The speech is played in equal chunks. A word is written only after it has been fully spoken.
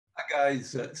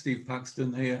Guys, Steve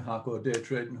Paxton here, HARKO Day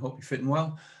Trading. Hope you're fitting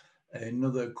well.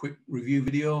 Another quick review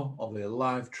video of a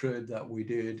live trade that we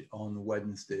did on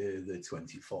Wednesday the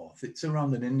 24th. It's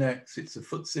around an index, it's a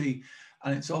FTSE,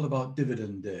 and it's all about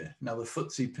dividend day. Now the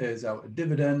FTSE pays out a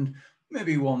dividend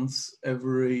maybe once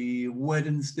every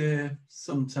Wednesday,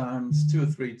 sometimes 2 or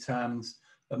 3 times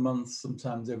a month,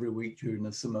 sometimes every week during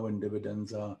the summer when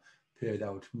dividends are paid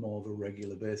out more of a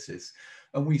regular basis.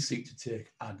 And we seek to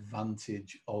take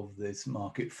advantage of this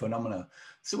market phenomena.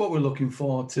 So what we're looking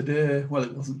for today, well,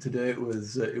 it wasn't today, it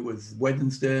was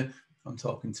Wednesday. I'm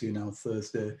talking to you now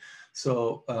Thursday.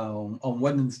 So on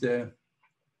Wednesday,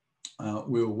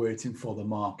 we were waiting for the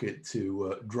market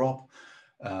to drop.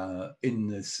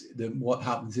 What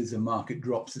happens is the market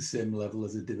drops the same level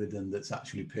as a dividend that's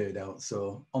actually paid out.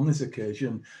 So on this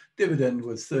occasion, dividend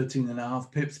was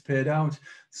 13.5 pips paid out.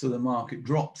 So the market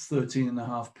drops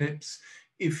 13.5 pips.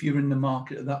 If you're in the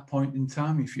market at that point in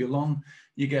time, if you're long,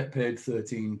 you get paid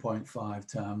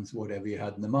 13.5 times whatever you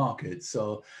had in the market.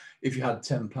 So if you had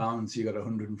 £10, you got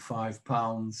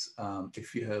 £105.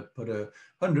 If you had put £100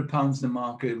 in the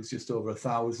market, it was just over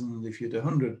 1,000. If you had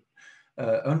 £100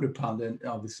 in,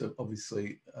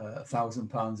 obviously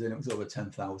 £1,000 in, it was over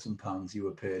 £10,000 you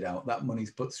were paid out. That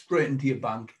money's put straight into your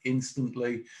bank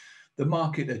instantly. The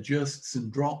market adjusts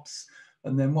and drops.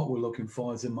 And then what we're looking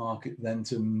for is a market then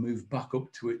to move back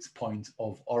up to its point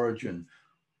of origin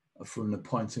from the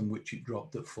point in which it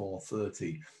dropped at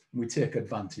 4.30. We take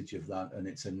advantage of that, and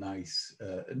it's a nice,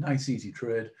 easy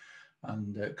trade,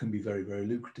 and can be very, very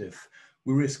lucrative.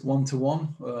 We risk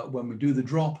 1-to-1 when we do the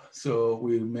drop, so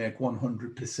we make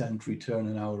 100% return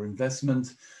on our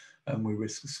investment, and we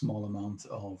risk a small amount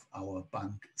of our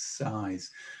bank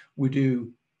size. We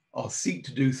do or seek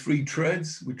to do 3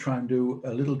 trades. We try and do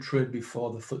a little trade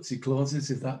before the FTSE closes.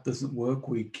 If that doesn't work,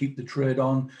 we keep the trade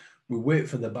on. We wait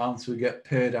for the bounce. We get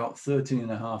paid out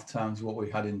 13.5 times what we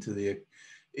had into the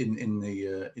in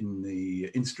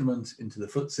the instrument, into the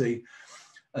FTSE.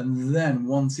 And then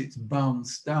once it's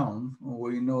bounced down,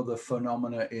 we know the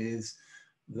phenomena is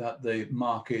that the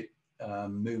market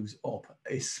moves up,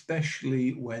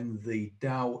 especially when the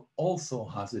Dow also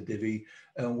has a divvy,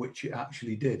 which it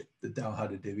actually did. The Dow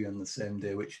had a divvy on the same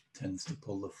day, which tends to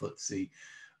pull the FTSE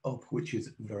up, which is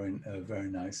a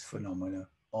very nice phenomena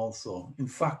also. In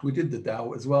fact, we did the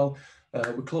Dow as well.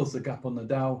 We closed the gap on the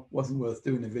Dow. Wasn't worth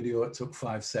doing a video. It took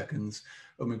 5 seconds,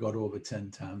 and we got over 10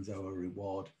 times our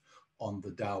reward on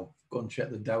the Dow. Go and check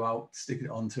the Dow out, stick it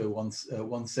onto a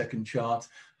 1 second chart,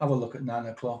 have a look at 9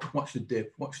 o'clock, watch the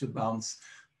dip, watch the bounce,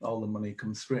 all the money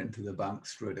comes straight into the bank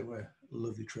straight away.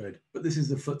 Lovely trade. But this is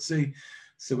the FTSE,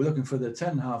 so we're looking for the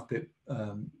 10.5 pip,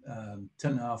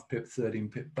 10.5 pip, 13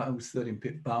 pip bounce, 13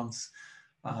 pip bounce,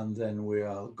 and then we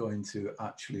are going to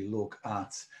actually look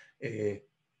at a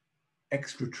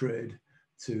extra trade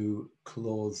to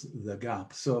close the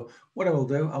gap. So what I will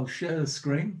do, I'll share the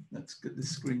screen. Let's get the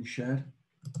screen shared,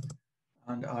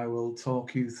 and I will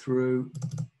talk you through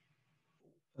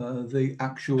the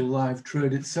actual live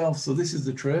trade itself. So this is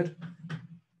the trade.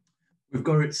 We've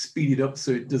got it speeded up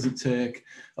so it doesn't take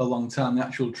a long time. The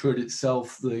actual trade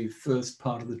itself, the first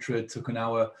part of the trade took an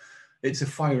hour. It's a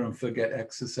fire and forget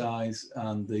exercise,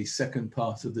 and the second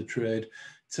part of the trade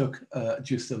took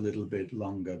just a little bit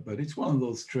longer, but it's one of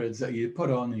those trades that you put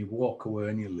on and you walk away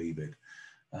and you leave it.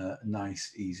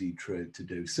 Nice, easy trade to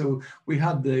do. So we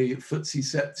had the FTSE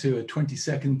set to a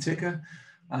 20-second ticker,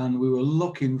 and we were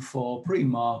looking for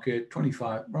pre-market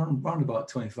 25, round about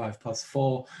 25 past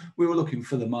 4. We were looking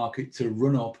for the market to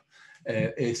run up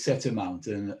a set amount,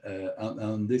 and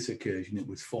on this occasion it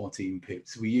was 14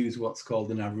 pips. We use what's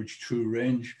called an average true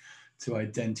range to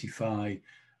identify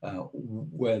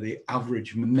where the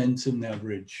average momentum, the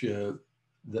average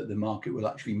that the market will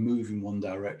actually move in one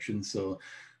direction. So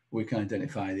we can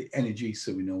identify the energy,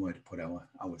 so we know where to put our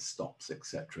stops,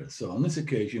 etc. So on this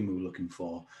occasion, we were looking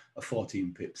for a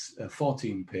 14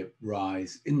 pip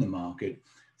rise in the market.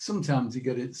 Sometimes you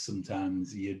get it,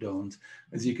 sometimes you don't.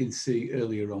 As you can see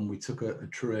earlier on, we took a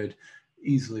trade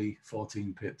easily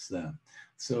 14 pips there.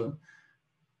 So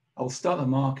I'll start the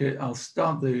market. I'll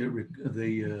start the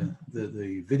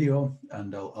video,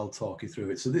 and I'll talk you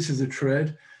through it. So this is a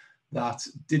trade that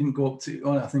didn't go up to,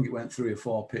 I think it went 3 or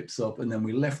 4 pips up, and then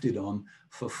we left it on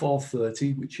for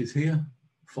 4.30, which is here,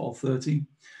 4.30,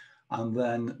 and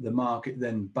then the market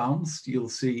then bounced. You'll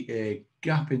see a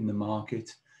gap in the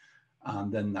market,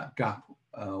 and then that gap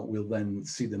we'll then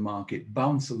see the market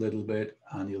bounce a little bit,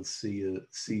 and you'll see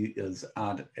us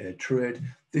add a trade.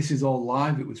 This is all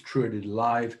live. It was traded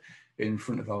live in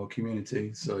front of our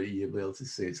community, so you'll be able to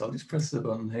see it. So I'll just press the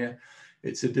button here.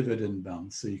 It's a dividend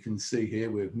bounce. So you can see here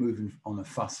we're moving on a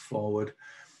fast forward.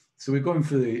 So we're going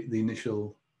for the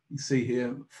initial, you see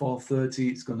here,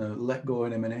 4:30, it's going to let go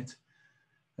in a minute.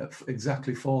 At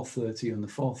exactly 4:30 on the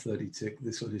 4:30 tick,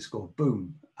 this will just go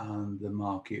boom, and the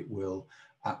market will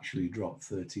actually drop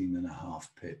 13.5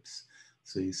 pips.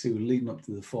 So you see we're leading up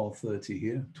to the 4:30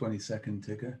 here, 20-second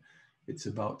ticker. It's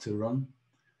about to run.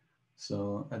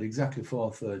 So at exactly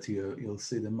 4:30, you'll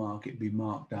see the market be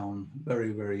marked down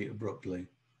very, very abruptly.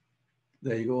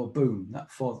 There you go, boom,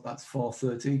 that's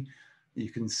 4:30. You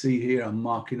can see here I'm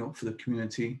marking up for the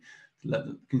community.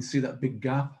 You can see that big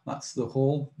gap, that's the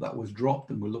hole that was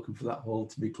dropped, and we're looking for that hole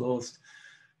to be closed.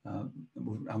 I'll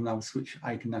now switch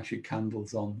Icon-Nashi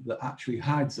candles on that actually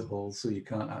hides the hole so you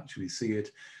can't actually see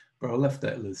it. But I left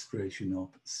that illustration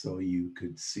up so you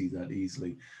could see that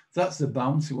easily. That's the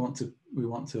bounce we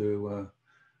want to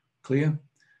clear.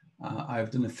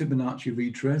 I've done a Fibonacci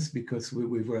retrace because we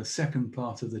were a second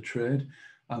part of the trade,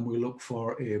 and we look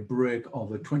for a break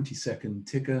of a 20-second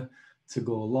ticker to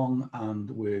go long,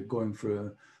 and we're going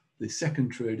for the second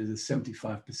trade is a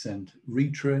 75%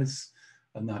 retrace,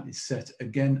 and that is set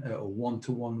again at a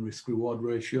 1-to-1 risk-reward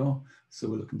ratio. So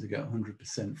we're looking to get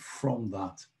 100% from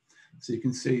that. So you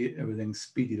can see everything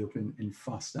speeded up in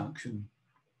fast action.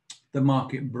 The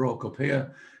market broke up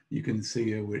here. You can see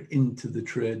here we're into the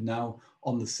trade now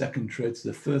on the second trade. So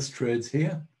the first trade's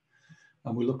here,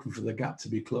 and we're looking for the gap to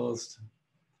be closed.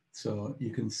 So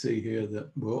you can see here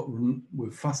that we're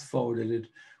fast forwarded.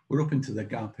 We're up into the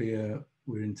gap here.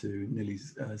 We're into nearly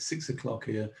 6 o'clock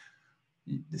here.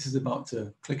 This is about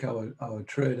to click our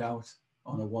trade out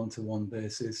on a 1-to-1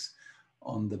 basis.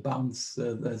 On the bounce,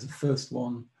 there's the first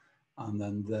one, and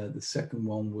then the second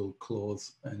one will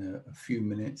close in a few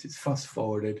minutes. It's fast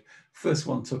forwarded. First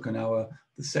one took an hour.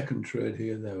 The second trade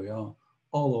here, there we are,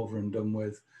 all over and done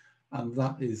with. And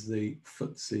that is the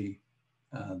FTSE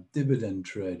dividend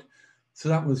trade. So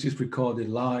that was just recorded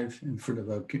live in front of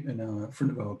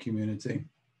our community.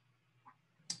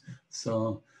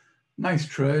 So nice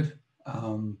trade,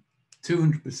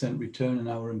 200% return on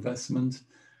our investment,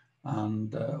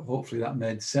 and hopefully that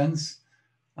made sense.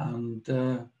 And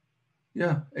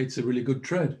yeah, it's a really good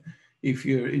trade. If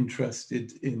you're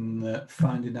interested in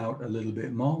finding out a little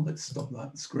bit more, let's stop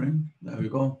that screen. There we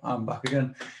go, I'm back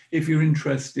again. If you're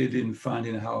interested in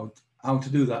finding out how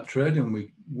to do that trade, and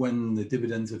when the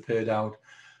dividends are paid out,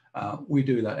 we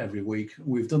do that every week.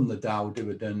 We've done the Dow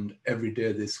dividend every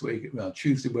day this week, well,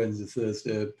 Tuesday, Wednesday,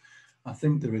 Thursday. I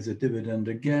think there is a dividend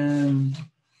again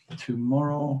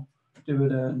tomorrow.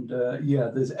 Dividend, yeah,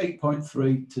 there's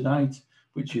 8.3 tonight,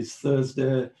 which is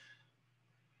Thursday.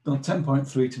 No,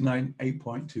 10.3 tonight,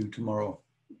 8.2 tomorrow.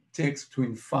 It takes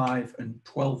between 5 and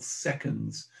 12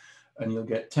 seconds, and you'll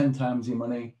get 10 times your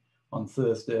money on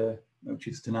Thursday, which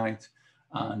is tonight,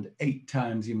 and 8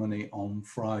 times your money on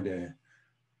Friday.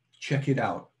 Check it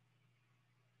out.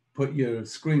 Put your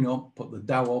screen up, put the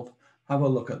Dow up, have a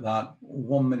look at that.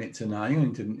 1 minute to 9.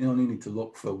 You only need to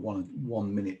look for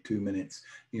 1 minute, 2 minutes.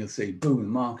 You'll see boom,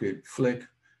 market, flick,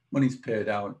 money's paid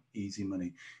out, easy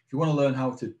money. If you want to learn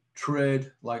how to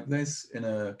trade like this in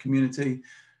a community,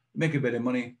 make a bit of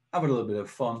money, have a little bit of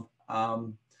fun,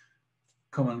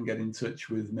 come and get in touch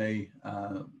with me.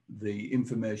 The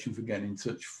information for getting in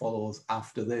touch follows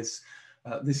after this.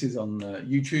 This is on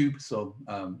YouTube, so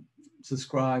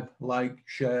subscribe, like,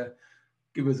 share,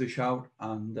 give us a shout,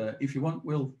 and if you want,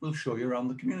 we'll show you around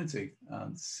the community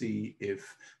and see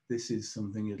if this is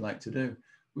something you'd like to do.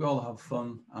 We all have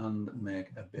fun and make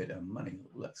a bit of money.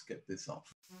 Let's get this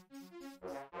off.